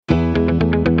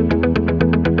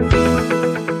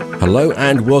Hello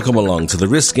and welcome along to the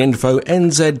Risk Info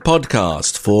NZ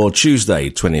podcast for Tuesday,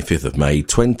 25th of May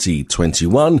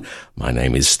 2021. My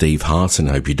name is Steve Hart and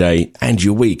I hope your day and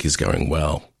your week is going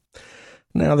well.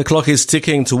 Now the clock is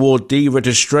ticking toward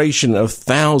deregistration of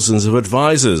thousands of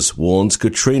advisors, warns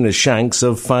Katrina Shanks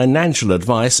of Financial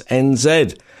Advice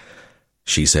NZ.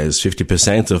 She says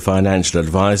 50% of financial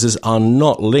advisors are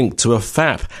not linked to a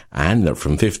FAP and that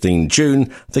from 15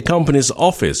 June, the company's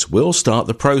office will start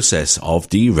the process of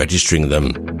deregistering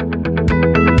them.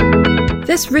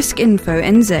 This Risk Info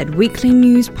NZ weekly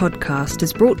news podcast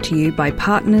is brought to you by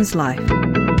Partners Life.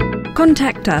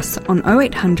 Contact us on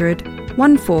 0800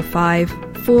 145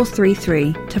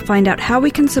 433 to find out how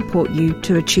we can support you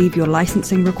to achieve your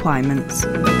licensing requirements.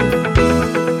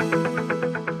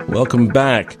 Welcome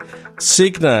back.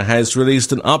 Cigna has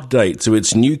released an update to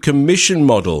its new commission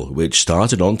model, which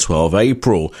started on 12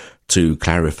 April, to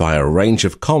clarify a range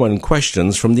of common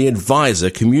questions from the advisor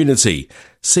community.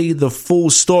 See the full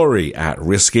story at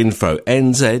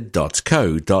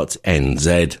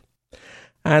riskinfonz.co.nz.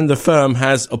 And the firm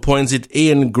has appointed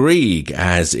Ian Grieg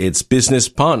as its business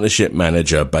partnership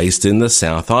manager based in the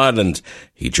South Island.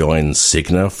 He joins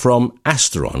Cigna from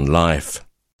Asteron Life.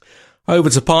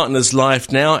 Over to Partners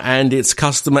Life now, and its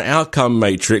customer outcome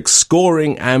matrix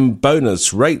scoring and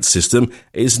bonus rate system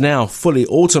is now fully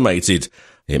automated.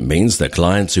 It means that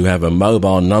clients who have a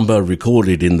mobile number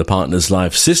recorded in the Partners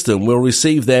Life system will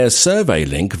receive their survey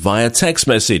link via text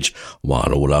message,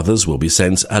 while all others will be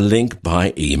sent a link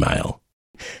by email.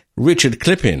 Richard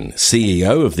Klippin,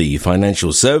 CEO of the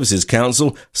Financial Services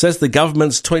Council, says the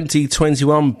government's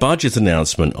 2021 budget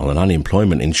announcement on an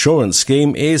unemployment insurance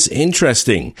scheme is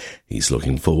interesting. He's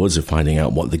looking forward to finding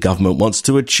out what the government wants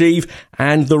to achieve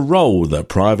and the role that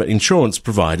private insurance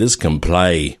providers can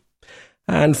play.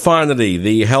 And finally,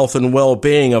 the health and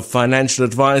well-being of financial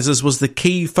advisors was the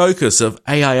key focus of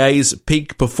AIA's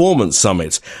Peak Performance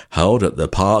Summit, held at the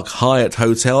Park Hyatt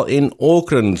Hotel in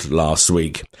Auckland last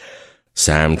week.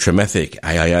 Sam Tremethick,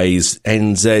 AIA's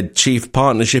NZ Chief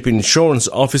Partnership Insurance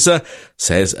Officer,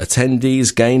 says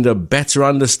attendees gained a better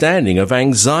understanding of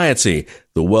anxiety,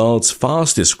 the world's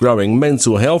fastest growing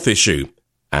mental health issue,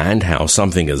 and how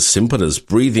something as simple as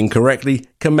breathing correctly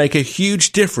can make a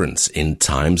huge difference in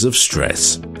times of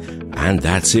stress. And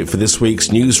that's it for this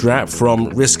week's news wrap from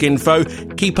Risk Info.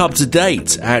 Keep up to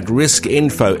date at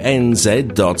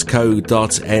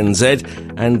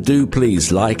riskinfonz.co.nz and do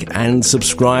please like and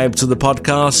subscribe to the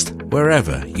podcast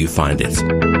wherever you find it.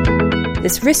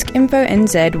 This Risk Info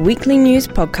NZ weekly news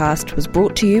podcast was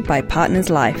brought to you by Partners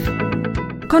Life.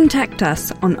 Contact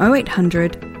us on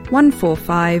 0800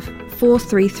 145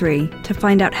 433 to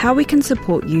find out how we can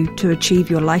support you to achieve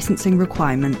your licensing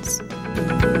requirements.